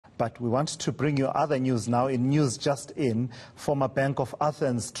But we want to bring you other news now. In news just in, former Bank of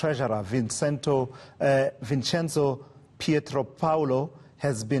Athens treasurer Vincenzo Pietropaulo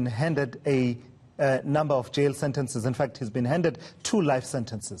has been handed a number of jail sentences. In fact, he's been handed 2 life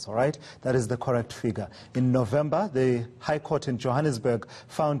sentences, all right? That is the correct figure. In November, the High Court in Johannesburg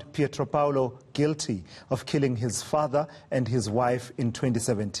found Pietropaolo guilty of killing his father and his wife in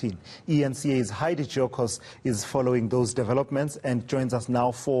 2017. ENCA's Heidi Jokos is following those developments and joins us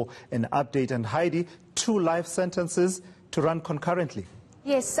now for an update. And Heidi, 2 life sentences to run concurrently.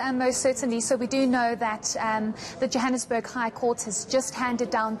 Yes, most certainly. So we do know that the Johannesburg High Court has just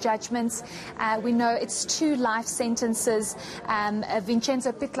handed down judgments. We know it's 2 life sentences.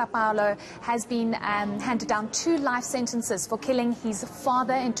 Vincenzo Pietropaulo has been handed down 2 life sentences for killing his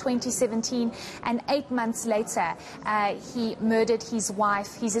father in 2017, and 8 months later he murdered his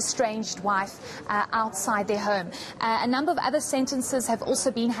wife, his estranged wife, outside their home. A number of other sentences have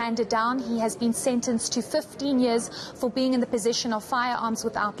also been handed down. He has been sentenced to 15 years for being in the possession of firearms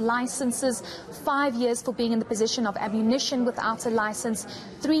without licenses, 5 years for being in the possession of ammunition without a license,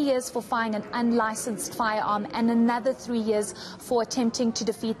 3 years for firing an unlicensed firearm, and another 3 years for attempting to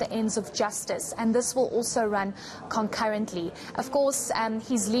defeat the ends of justice. And this will also run concurrently. Of course,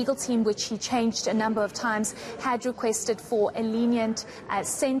 his legal team, which he changed a number of times, had requested for a lenient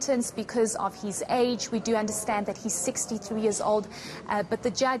sentence because of his age. We do understand that he's 63 years old, but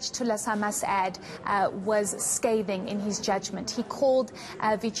the judge, Tulas, I must add, was scathing in his judgment. He called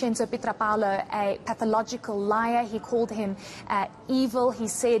Vincenzo Pietropaulo a pathological liar. He called him evil. He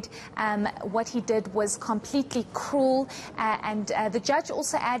said what he did was completely cruel. And the judge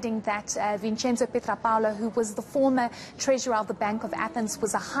also adding that Vincenzo Pietropaulo, who was the former treasurer of the Bank of Athens,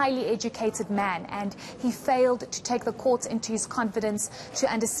 was a highly educated man, and he failed to take the court into his confidence to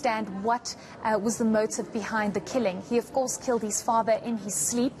understand what was the motive behind the killing. He, of course, killed his father in his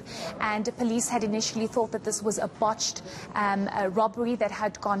sleep, and police had initially thought that this was a botched robbery that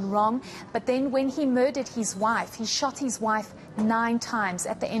had gone wrong. But then when he murdered his wife, he shot his wife 9 times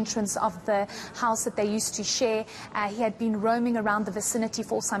at the entrance of the house that they used to share. He had been roaming around the vicinity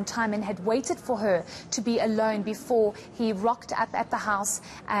for some time and had waited for her to be alone before he rocked up at the house,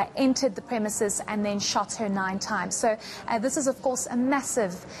 entered the premises, and then shot her 9 times. So this is, of course, a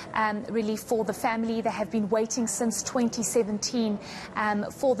massive relief for the family. They have been waiting since 2017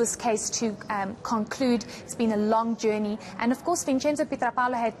 for this case to conclude. It's been a long journey. And, of course, Vincenzo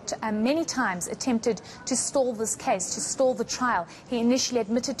Pietropaulo had many times attempted to stall this case, to stall the trial. He initially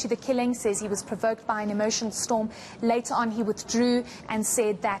admitted to the killing, says he was provoked by an emotional storm. Later on, he withdrew and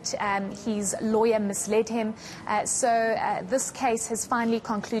said that his lawyer misled him. So this case has finally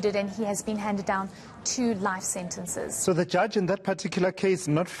concluded, and he has been handed down 2 life sentences. So the judge in that particular case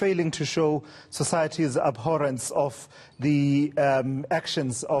not failing to show society's abhorrence of the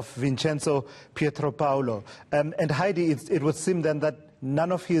actions of Vincenzo Pietropaulo. And Heidi, it would seem then that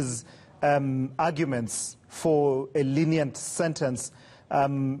none of his arguments for a lenient sentence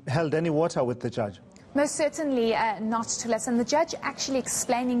held any water with the judge. Most certainly not, Tulas. And the judge actually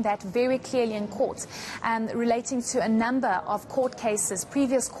explaining that very clearly in court, relating to a number of court cases,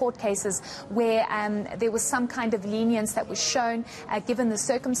 previous court cases, where there was some kind of lenience that was shown given the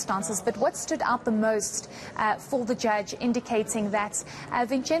circumstances. But what stood out the most for the judge, indicating that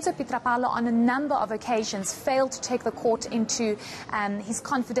Vincenzo Pietropaulo on a number of occasions failed to take the court into his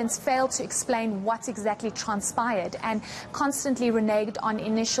confidence, failed to explain what exactly transpired, and constantly reneged on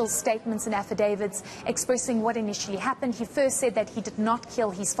initial statements and affidavits expressing what initially happened. He first said that he did not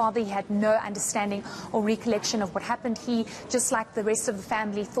kill his father. He had no understanding or recollection of what happened. He, just like the rest of the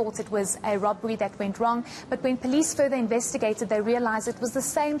family, thought it was a robbery that went wrong. But when police further investigated, they realized it was the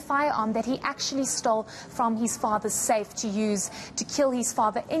same firearm that he actually stole from his father's safe to use to kill his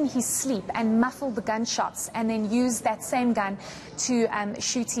father in his sleep and muffle the gunshots, and then use that same gun to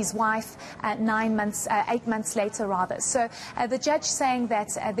shoot his wife 8 months later, rather. So the judge saying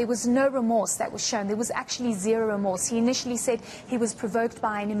that there was no remorse that was shown. There was actually 0 remorse. He initially said he was provoked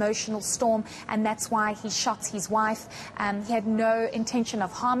by an emotional storm, and that's why he shot his wife. He had no intention of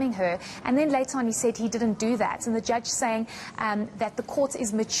harming her. And then later on he said he didn't do that. And the judge saying that the court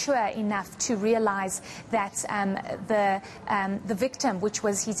is mature enough to realize that the victim, which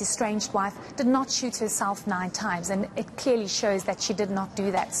was his estranged wife, did not shoot herself 9 times. And it clearly shows that she did not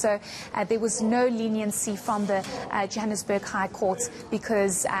do that. So there was no leniency from the Johannesburg High Court,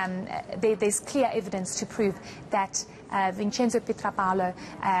 because there's clear evidence to prove that Vincenzo Pietropaulo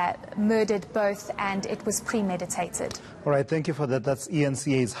murdered both, and it was premeditated. All right, thank you for that. That's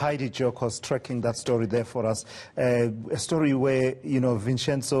ENCA's Heidi Jokos tracking that story there for us. A story where,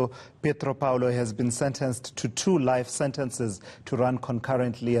 Vincenzo Pietropaulo has been sentenced to 2 life sentences to run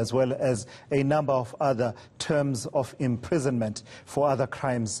concurrently, as well as a number of other terms of imprisonment for other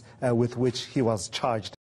crimes with which he was charged.